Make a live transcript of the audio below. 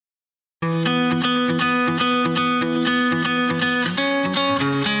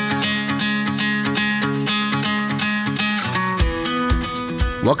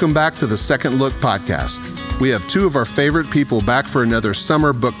Welcome back to the Second Look podcast. We have two of our favorite people back for another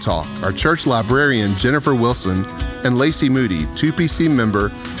summer book talk, our church librarian, Jennifer Wilson, and Lacey Moody, 2PC member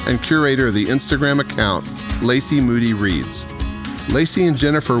and curator of the Instagram account, Lacey Moody Reads. Lacey and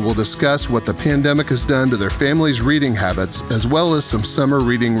Jennifer will discuss what the pandemic has done to their family's reading habits, as well as some summer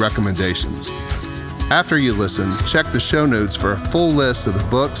reading recommendations. After you listen, check the show notes for a full list of the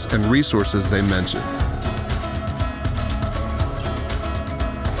books and resources they mention.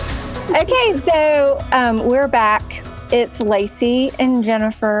 Okay, so we're back. It's Lacey and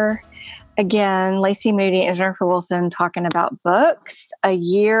Jennifer again. Lacey Moody and Jennifer Wilson talking about books a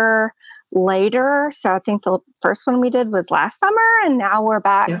year later. So I think the first one we did was last summer, and now we're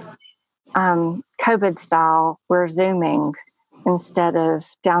back COVID style. We're Zooming instead of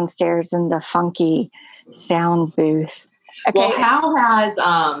downstairs in the funky sound booth. Okay. Well, how has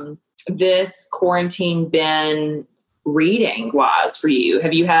this quarantine been reading wise for you?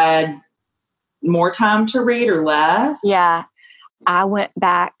 Have you had more time to read or less? Yeah. I went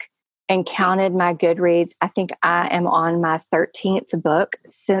back and counted my Goodreads. I think I am on my 13th book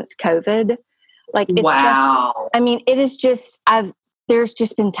since COVID. Like, it's it is just, there's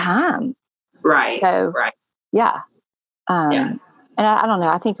just been time. Right. So, right. Yeah. And I don't know.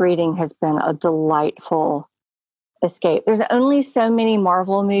 I think reading has been a delightful escape. There's only so many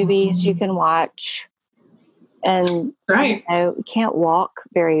Marvel movies you can watch. And you can't walk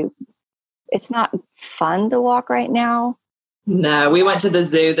it's not fun to walk right now. No, we went to the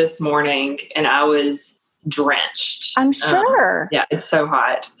zoo this morning and I was drenched. I'm sure. Yeah, it's so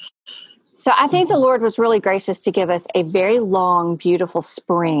hot. So I think the Lord was really gracious to give us a very long, beautiful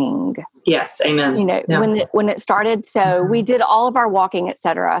spring. Yes, amen. When it started. So we did all of our walking, et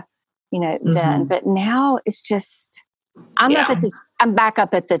cetera, then. But now it's just, I'm back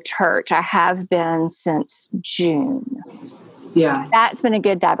up at the church. I have been since June. Yeah. That's been a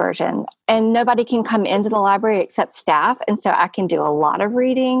good diversion. And nobody can come into the library except staff. And so I can do a lot of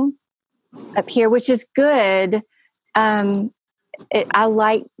reading up here, which is good. I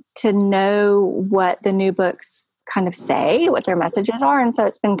like to know what the new books kind of say, what their messages are. And so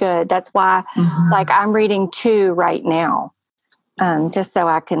it's been good. That's why I'm reading 2 right now, just so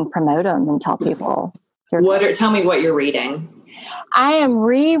I can promote them and tell people. Tell me what you're reading. I am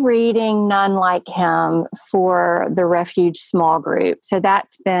rereading None Like Him for the Refuge Small Group. So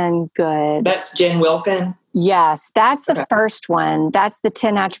that's been good. That's Jen Wilkin? Yes, that's the first one. That's the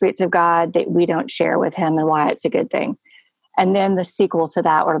 10 attributes of God that we don't share with him and why it's a good thing. And then the sequel to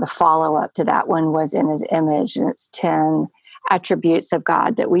that, or the follow-up to that one, was In His Image, and it's 10 attributes of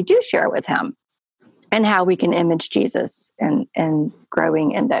God that we do share with him and how we can image Jesus and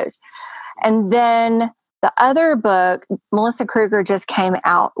growing in those. And then the other book, Melissa Kruger just came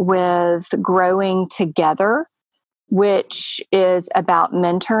out with Growing Together, which is about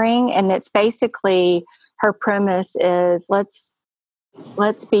mentoring. And it's basically, her premise is let's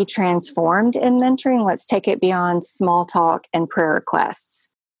be transformed in mentoring. Let's take it beyond small talk and prayer requests.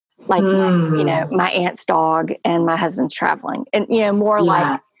 Like, my aunt's dog and my husband's traveling. And,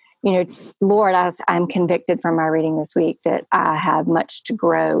 like, Lord, I'm convicted from my reading this week that I have much to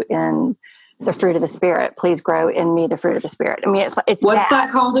grow in the fruit of the Spirit. Please grow in me the fruit of the Spirit. I mean, it's what's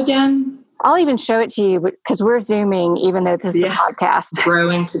that called again? I'll even show it to you because we're Zooming, even though this is a podcast.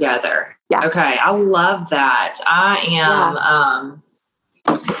 Growing Together. Yeah. Okay. I love that. I am,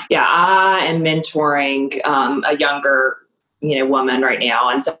 I am mentoring a younger, woman right now.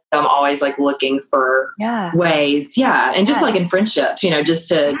 And so I'm always like looking for ways. Yeah. And just like in friendships, just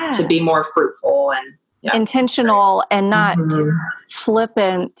to be more fruitful and intentional and not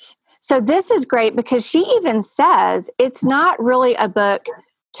flippant. So this is great because she even says it's not really a book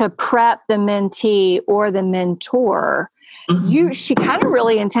to prep the mentee or the mentor. She kind of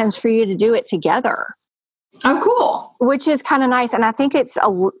really intends for you to do it together. Oh, cool. Which is kind of nice. And I think it's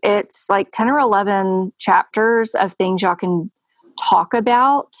like 10 or 11 chapters of things y'all can talk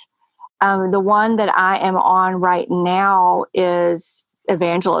about. The one that I am on right now is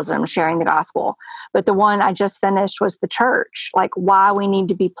evangelism, sharing the gospel. But the one I just finished was the church, like why we need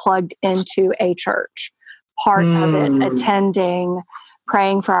to be plugged into a church, part of it, attending,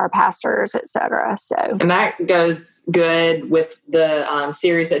 praying for our pastors, etc. So, and that goes good with the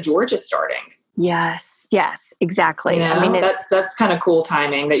series that George is starting. Yes, exactly. I mean, that's kind of cool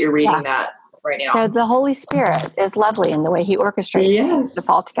timing that you're reading that right now. So the Holy Spirit is lovely in the way he orchestrates things to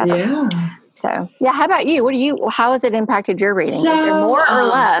fall together. Yeah. So, how about you? How has it impacted your reading? Is there more or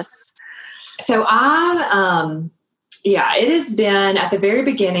less? So it has been at the very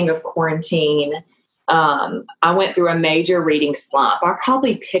beginning of quarantine. I went through a major reading slump. I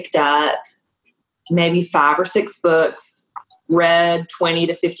probably picked up maybe 5 or 6 books read 20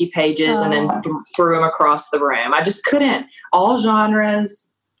 to 50 pages and then threw them across the room. I just couldn't. All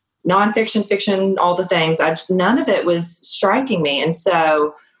genres, nonfiction, fiction, all the things. None of it was striking me. And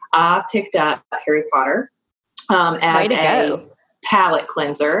so I picked up Harry Potter as a palate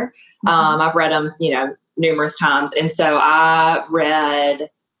cleanser. I've read them, numerous times. And so I read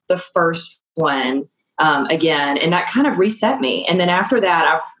the first one again, and that kind of reset me. And then after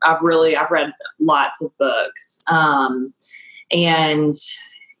that, I've read lots of books. And,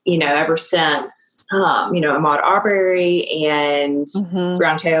 ever since, Ahmaud Arbery and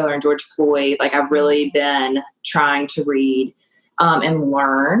Brown Taylor and George Floyd, like I've really been trying to read and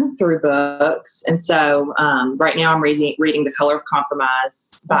learn through books. And so right now I'm reading The Color of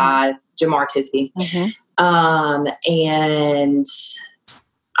Compromise by Jemar Tisby. And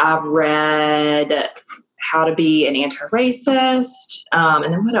I've read How to Be an Anti-Racist.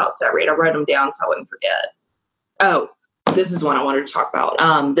 And then what else did I read? I wrote them down so I wouldn't forget. Oh, this is one I wanted to talk about.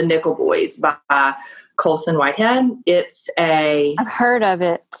 The Nickel Boys by Colson Whitehead. I've heard of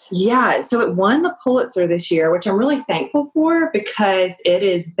it. Yeah. So it won the Pulitzer this year, which I'm really thankful for because it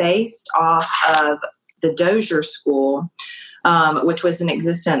is based off of the Dozier School, which was in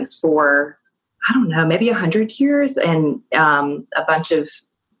existence for, I don't know, maybe 100 years. And a bunch of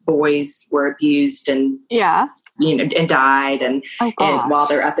boys were abused and and died and while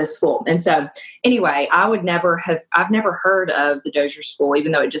they're at this school. And so anyway, I've never heard of the Dozier School,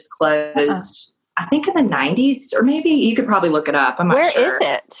 even though it just closed, I think in the 90s, or maybe you could probably look it up. I'm not sure. Where is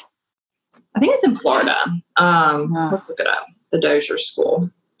it? I think it's in Florida. Let's look it up. The Dozier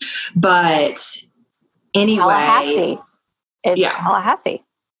School. But anyway. Tallahassee. Tallahassee.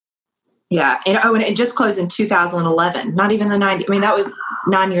 Yeah. And it just closed in 2011, not even the 90s. I mean, that was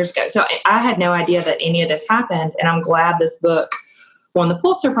 9 years ago. So I had no idea that any of this happened. And I'm glad this book won the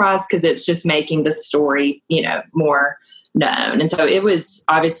Pulitzer Prize because it's just making the story, more known. And so it was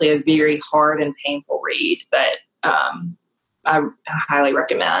obviously a very hard and painful read, but I highly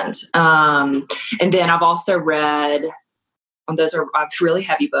recommend. And then I've also read, those are really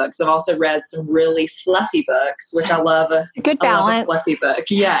heavy books. I've also read some really fluffy books, which I love. Good balance. I love a fluffy book.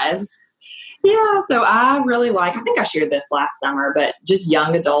 Yes. Yeah, so I really I think I shared this last summer, but just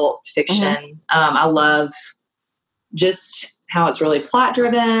young adult fiction. I love just how it's really plot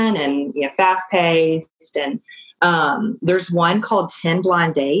driven and fast paced. And there's one called 10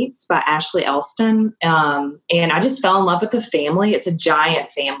 Blind Dates by Ashley Elston. And I just fell in love with the family. It's a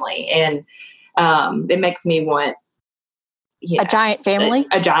giant family. And it makes me want a giant family?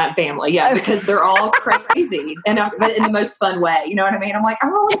 A giant family, yeah, because they're all crazy but in the most fun way. You know what I mean? I'm like, I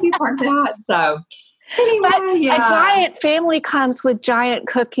want to be part of that. So anyway, a giant family comes with giant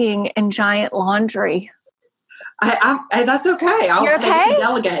cooking and giant laundry. That's okay. You're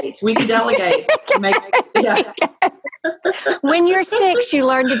okay? We can delegate. When you're 6, you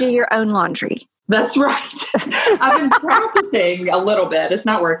learn to do your own laundry. That's right. I've been practicing a little bit. It's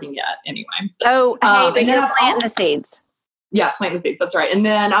not working yet anyway. Oh, hey, but you're planting the seeds. Yeah, planting the seeds. That's right. And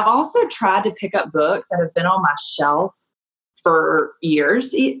then I've also tried to pick up books that have been on my shelf for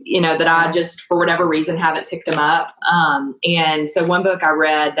years, that I just, for whatever reason, haven't picked them up. And so one book I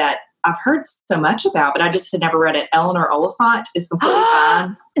read that I've heard so much about, but I just had never read it. Eleanor Oliphant is Completely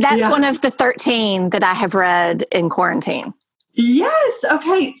Fine. That's one of the 13 that I have read in quarantine. Yes.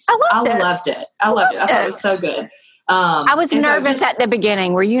 Okay. I loved it. I thought it was so good. I was nervous at the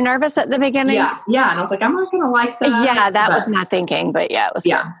beginning. Were you nervous at the beginning? Yeah. And I was like, I'm not going to like that. Yeah, that was my thinking. But yeah, it was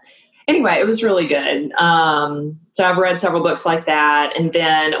good. Anyway, it was really good. So I've read several books like that. And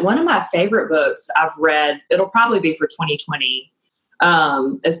then one of my favorite books I've read, it'll probably be for 2020,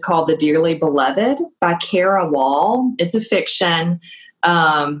 is called The Dearly Beloved by Kara Wall. It's a fiction,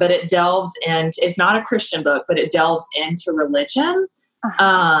 but it delves into, it's not a Christian book, but it delves into religion.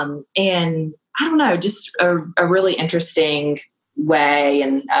 And I don't know, just a really interesting way.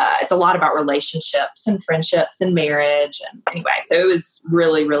 And it's a lot about relationships and friendships and marriage. And anyway, so it was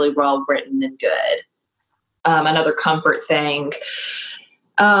really, really well written and good. Another comfort thing,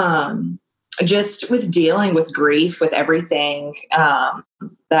 just with dealing with grief, with everything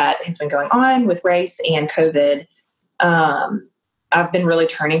that has been going on with race and COVID. I've been really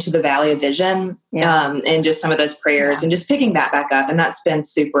turning to the Valley of Vision and just some of those prayers and just picking that back up. And that's been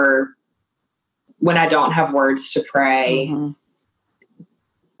super, when I don't have words to pray,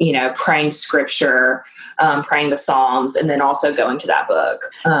 praying scripture, praying the Psalms, and then also going to that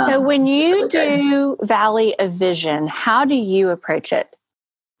book. So when you do Valley of Vision, how do you approach it?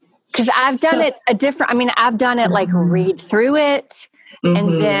 Because I've done it I've done it like read through it.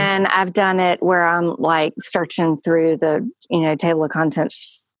 And then I've done it where I'm like searching through the, table of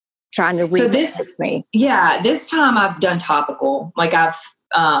contents trying to read me. Yeah, this time I've done topical. Like I've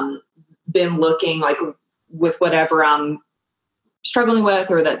been looking like with whatever I'm struggling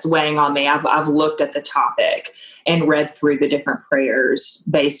with or that's weighing on me. I've looked at the topic and read through the different prayers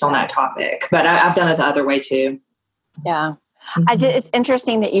based on that topic. But I've done it the other way too. Yeah. It's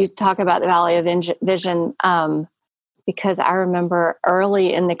interesting that you talk about the Valley of Vision because I remember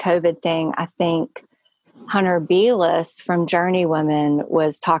early in the COVID thing, I think Hunter Beelis from Journey Women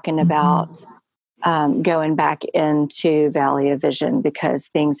was talking about going back into Valley of Vision because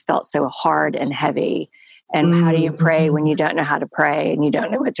things felt so hard and heavy. And how do you pray when you don't know how to pray and you don't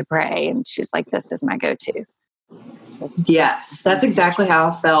know what to pray? And she's like, this is my go-to. Yes, that's exactly how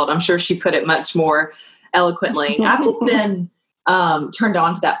I felt. I'm sure she put it much more eloquently. I've just been turned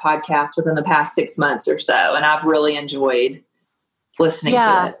on to that podcast within the past 6 months or so, and I've really enjoyed listening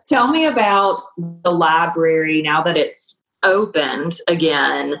to it. Tell me about the library now that it's opened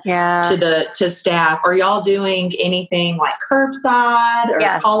again to staff. Are y'all doing anything like curbside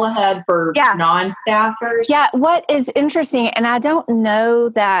or call ahead for non-staffers? Yeah, what is interesting, and I don't know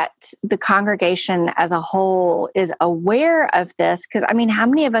that the congregation as a whole is aware of this, because I mean, how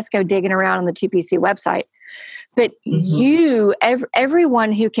many of us go digging around on the 2PC website? But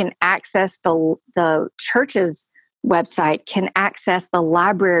everyone who can access the church's website can access the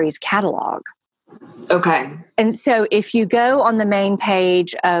library's catalog. Okay. And so if you go on the main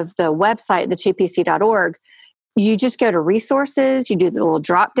page of the website, the2pc.org, you just go to resources, you do the little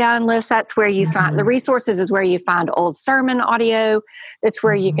drop-down list. That's where you find the resources is where you find old sermon audio. That's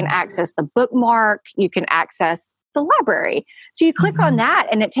where you can access the bookmark. You can access the library. So you click on that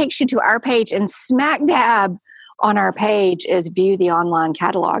and it takes you to our page, and smack dab on our page is view the online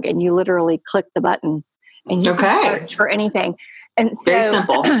catalog. And you literally click the button and you can search for anything. And so, very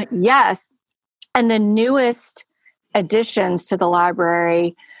simple. Yes. And the newest additions to the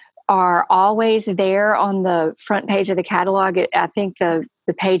library are always there on the front page of the catalog. I think the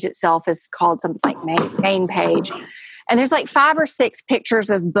page itself is called something like main page. And there's like 5 or 6 pictures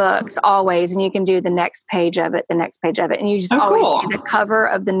of books always, and you can do the next page of it. And you just always see the cover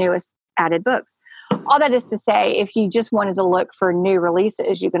of the newest added books. All that is to say, if you just wanted to look for new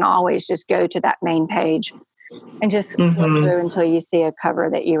releases, you can always just go to that main page and just flip through until you see a cover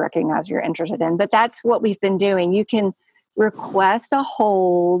that you recognize you're interested in. But that's what we've been doing. You can request a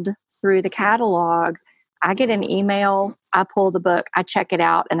hold through the catalog. I get an email, I pull the book, I check it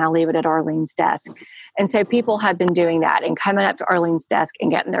out, and I leave it at Arlene's desk. And so people have been doing that and coming up to Arlene's desk and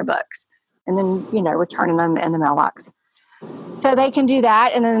getting their books and then, returning them in the mailbox. So they can do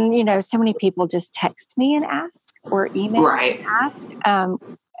that. And then, so many people just text me and ask or email and ask.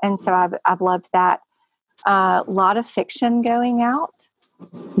 And so I've loved that. A lot of fiction going out.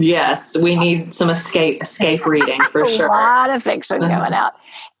 Yes, we need some escape reading for sure. A lot of fiction going out.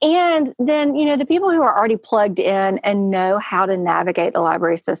 And then, the people who are already plugged in and know how to navigate the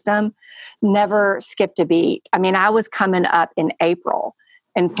library system never skipped a beat. I mean, I was coming up in April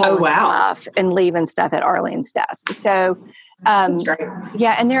and pulling stuff and leaving stuff at Arlene's desk. So, that's great.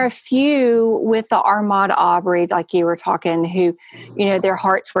 Yeah, and there are a few with the Armand Aubrey, like you were talking, who, their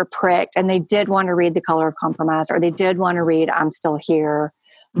hearts were pricked and they did want to read The Color of Compromise, or they did want to read I'm Still Here,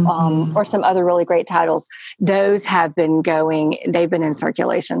 or some other really great titles. Those have been going, they've been in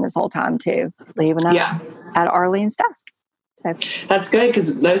circulation this whole time too, leaving up at Arlene's desk. So that's good,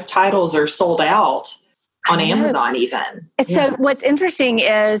 because those titles are sold out on Amazon even. So what's interesting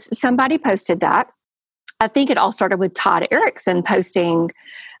is somebody posted that. I think it all started with Todd Erickson posting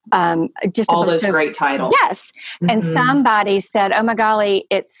just all those great titles. Yes. And somebody said, oh my golly,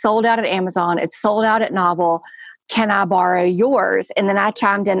 it's sold out at Amazon. It's sold out at Novel. Can I borrow yours? And then I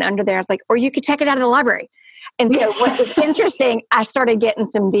chimed in under there. I was like, or you could check it out of the library. And so what's interesting, I started getting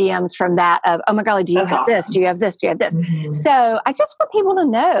some DMs from that of, oh my golly, do you have this? Do you have this? Do you have this? So I just want people to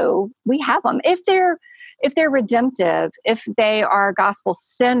know we have them. If they're redemptive, if they are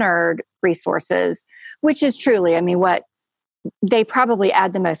gospel-centered resources, which is truly, I mean, what they probably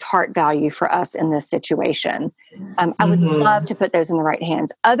add the most heart value for us in this situation. I would love to put those in the right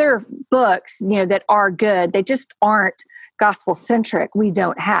hands. Other books, that are good, they just aren't gospel-centric. We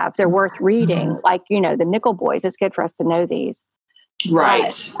don't have. They're worth reading, like, the Nickel Boys. It's good for us to know these.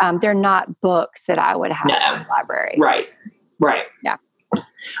 Right. But, they're not books that I would have in the library. Right. Yeah.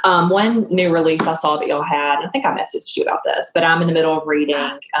 One new release I saw that y'all had, I think I messaged you about this, but I'm in the middle of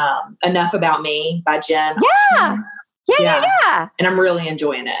reading Enough About Me by Jen. Yeah. And I'm really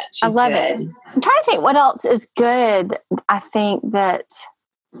enjoying it. I love it. I'm trying to think what else is good. I think that,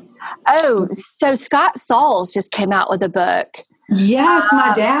 so Scott Sauls just came out with a book. Yes,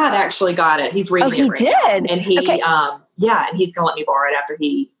 my dad actually got it. He's reading it right now. And he, and he's going to let me borrow it after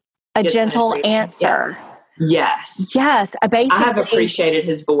he a gentle answer. Yeah. Yes. Yes. I have appreciated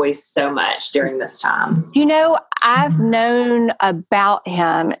his voice so much during this time. You know, I've known about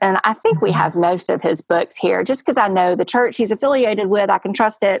him, and I think we have most of his books here just because I know the church he's affiliated with. I can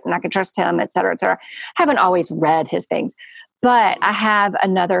trust it and I can trust him, et cetera, et cetera. Haven't always read his things, but I have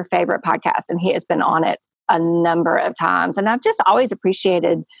another favorite podcast and he has been on it a number of times. And I've just always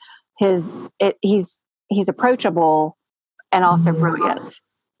appreciated he's approachable and also brilliant.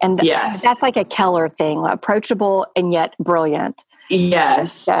 And that's like a Keller thing, approachable and yet brilliant.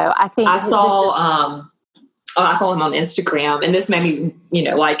 Yes. So I think I follow him on Instagram, and this made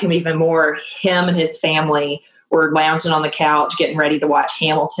me, like him even more. Him and his family were lounging on the couch, getting ready to watch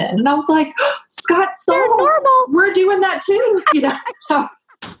Hamilton. And I was like, Scott Sauls, we're doing that too. So.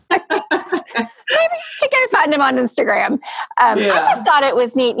 Maybe you should go find him on Instagram. I just thought it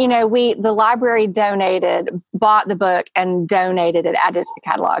was neat. The library bought the book and donated it, added to the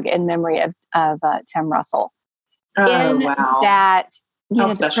catalog in memory of Tim Russell. Wow. That,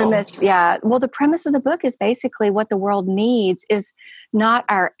 the premise, the premise of the book is basically what the world needs is not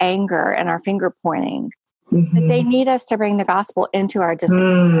our anger and our finger pointing, but they need us to bring the gospel into our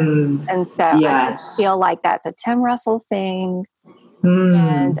disagreements. And so I just feel like that's a Tim Russell thing.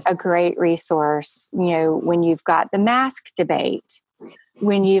 And a great resource, when you've got the mask debate,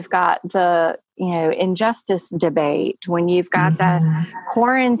 when you've got the, injustice debate, when you've got the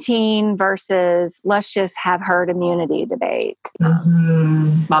quarantine versus let's just have herd immunity debate.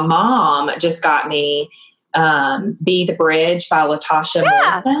 My mom just got me Be the Bridge by Latasha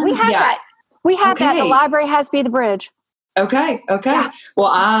Wilson. We have that. We have that. The library has Be the Bridge. Okay. Yeah.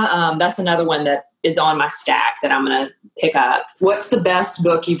 Well, that's another one that is on my stack that I'm going to pick up. What's the best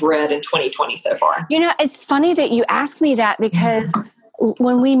book you've read in 2020 so far? It's funny that you asked me that because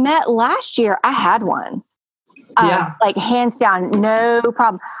when we met last year, I had one. Like hands down, no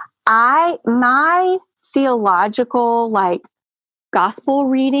problem. My theological, gospel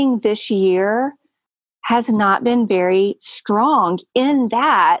reading this year has not been very strong in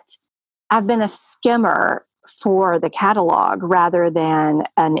that I've been a skimmer for the catalog rather than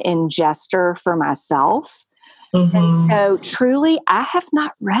an ingester for myself. And so truly, I have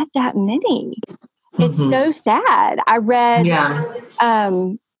not read that many. It's so sad. I read,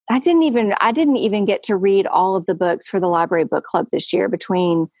 I didn't even get to read all of the books for the library book club this year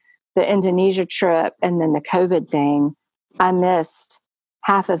between the Indonesia trip and then the COVID thing. I missed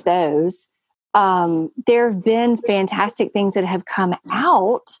half of those. There have been fantastic things that have come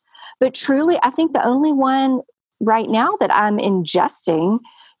out, but truly, I think the only one right now that I'm ingesting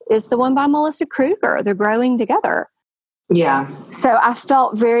is the one by Melissa Kruger, They're Growing Together. Yeah. So I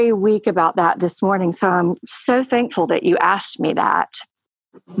felt very weak about that this morning. So I'm so thankful that you asked me that.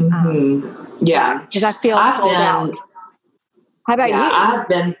 Because I feel sold out. How about you? I've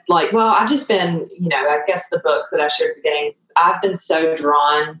been I've just been, I guess the books that I shared at the beginning, I've been so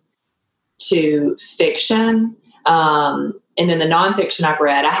drawn to fiction. And then the nonfiction I've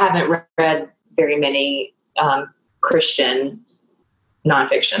read, I haven't read very many Christian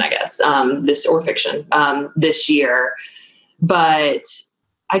nonfiction, I guess, this year. But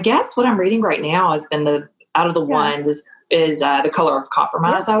I guess what I'm reading right now has been out of the ones is The Color of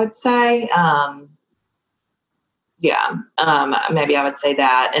Compromise, I would say. Maybe I would say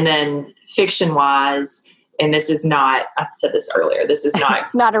that. And then fiction-wise, and this is not, I said this earlier, this is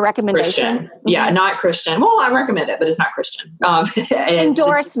not not a recommendation. Christian. Yeah, not Christian. Well, I recommend it, but it's not Christian.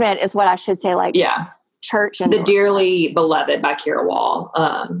 Endorsement is what I should say, church. The Dearly Beloved by Kira Wall.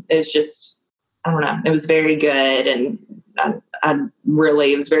 It's just, I don't know, it was very good, and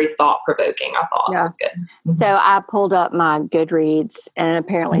it was very thought-provoking, I thought. It was good. So I pulled up my Goodreads, and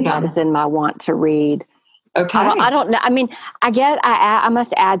apparently that is in my want to read. Okay. I don't know. I mean, I guess I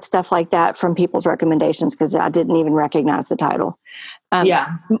must add stuff like that from people's recommendations because I didn't even recognize the title.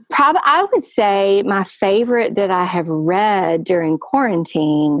 Probably, I would say my favorite that I have read during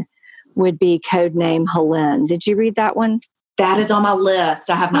quarantine would be Codename Helene. Did you read that one? That is on my list.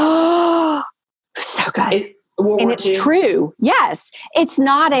 I have not. So good. And it's true. Yes. It's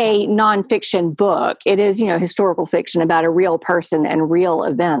not a nonfiction book. It is, historical fiction about a real person and real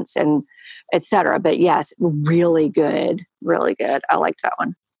events and et cetera. But yes, really good. Really good. I like that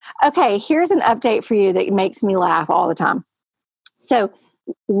one. Okay. Here's an update for you that makes me laugh all the time. So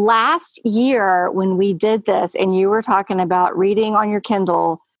last year when we did this and you were talking about reading on your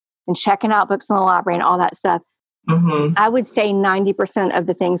Kindle and checking out books in the library and all that stuff, I would say 90% of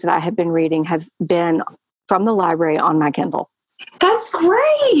the things that I have been reading have been from the library on my Kindle. That's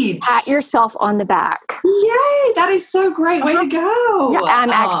great. Pat yourself on the back. Yay. That is so great. Way to go. Yeah, I'm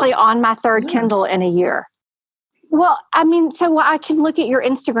actually on my third Kindle in a year. Well, I mean, so I can look at your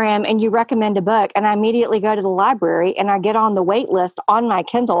Instagram and you recommend a book and I immediately go to the library and I get on the wait list on my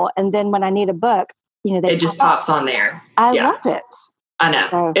Kindle. And then when I need a book, it just pops on there. I love it. I know.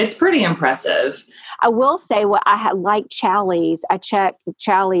 So, it's pretty impressive. I will say what I like Challies. I check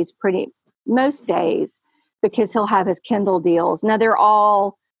Challies most days because he'll have his Kindle deals. Now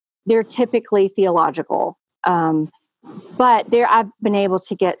they're typically theological. But I've been able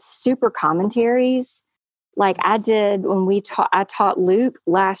to get super commentaries. Like I did when I taught Luke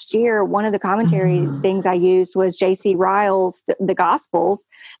last year. One of the commentary things I used was J.C. Ryle's the Gospels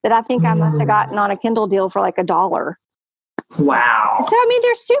that I think I must have gotten on a Kindle deal for like $1. Wow. So, I mean,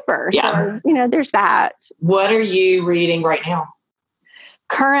 they're super. Yeah. So, there's that. What are you reading right now?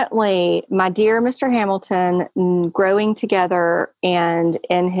 Currently, My Dear Mr. Hamilton, Growing Together, and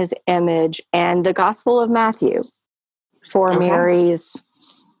In His Image, and the Gospel of Matthew for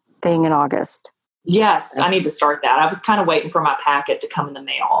Mary's thing in August. Yes, I need to start that. I was kind of waiting for my packet to come in the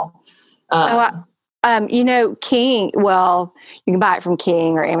mail. King, well, you can buy it from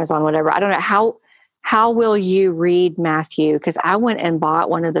King or Amazon, whatever. I don't know. How will you read Matthew? Because I went and bought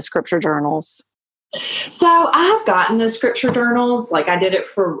one of the scripture journals. So I have gotten the scripture journals. Like I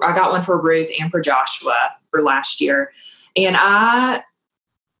got one for Ruth and for Joshua for last year. And I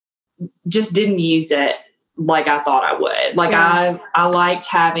just didn't use it like I thought I would. Like I liked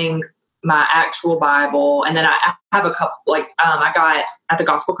having my actual Bible. And then I have a couple, I got at the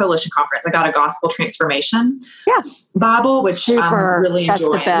Gospel Coalition Conference, I got a Gospel Transformation Bible, which I'm really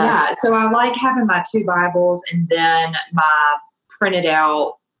enjoying. Yeah. So I like having my 2 Bibles and then my printed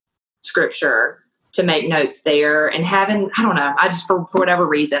out scripture to make notes there and having, I don't know, I just, for whatever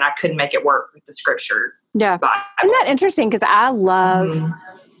reason, I couldn't make it work with the scripture. Yeah. Bible. Isn't that interesting? Because I love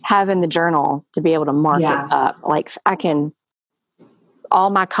having the journal to be able to mark it up. Like I can, all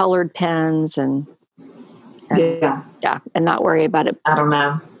my colored pens and not worry about it. I don't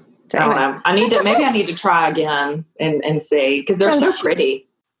know. So I don't know. Maybe I need to try again and see, because they're so pretty.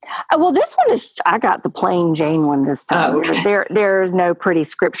 Well, this one I got the plain Jane one this time. Oh, okay. There's no pretty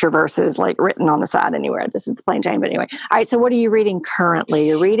scripture verses like written on the side anywhere. This is the plain Jane. But anyway. All right. So what are you reading currently?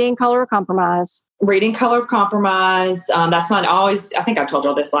 You're reading Color of Compromise. Reading Color of Compromise. That's mine. I think I told you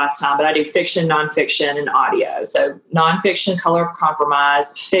all this last time, but I do fiction, nonfiction, and audio. So nonfiction, Color of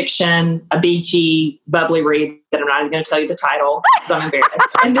Compromise, fiction, a beachy, bubbly read that I'm not even going to tell you the title because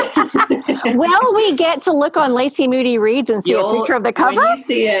I'm embarrassed. Well, we get to look on Lacey Moody Reads and see a picture of the cover. When you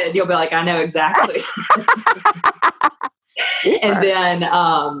see it, you'll be like, I know exactly. And then,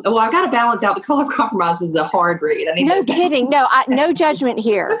 I got to balance out. The Color of Compromise is a hard read. No kidding. No, no judgment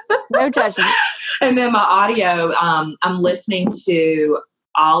here. No judgment. And then my audio, I'm listening to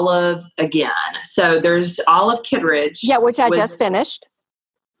Olive again. So there's Olive Kitteridge. Yeah, which I just finished.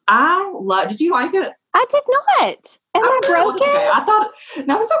 Did you like it? I did not. Am I broken? Okay. I thought,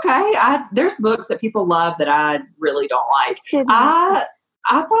 no, it's okay. There's books that people love that I really don't like.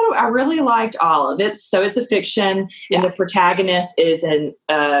 I thought I really liked Olive. It's a fiction, and the protagonist is an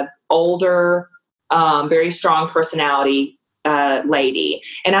older, very strong personality lady.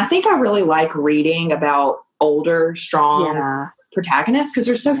 And I think I really like reading about older, strong protagonists because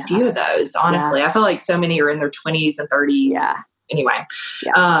there's so few of those. Honestly, I feel like so many are in their 20s and 30s. Yeah. Anyway,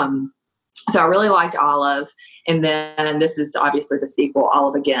 so I really liked Olive. And then this is obviously the sequel,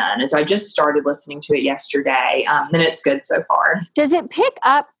 Olive Again. And so I just started listening to it yesterday, and it's good so far. Does it pick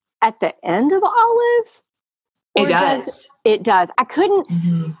up at the end of Olive? It does. It does. I couldn't,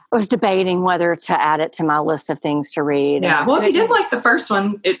 I was debating whether to add it to my list of things to read. Yeah. Well, if you did like the first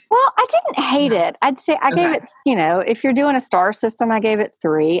one. Well, I didn't hate it. I'd say I gave it, if you're doing a star system, I gave it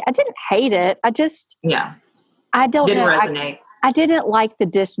 3. I didn't hate it. I just, I don't know. Didn't resonate. I didn't like the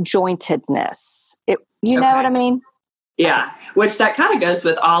disjointedness. You know what I mean? Yeah, which that kind of goes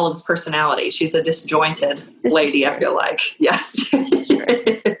with Olive's personality. She's a disjointed lady, I feel like. Yes. This is true.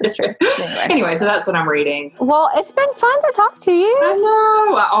 Anyway, so that's what I'm reading. Well, it's been fun to talk to you. I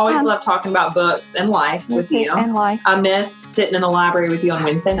know. I always love talking about books and life with you. And life. I miss sitting in the library with you on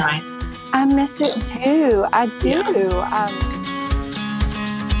Wednesday nights. I miss it too. I do. Yeah.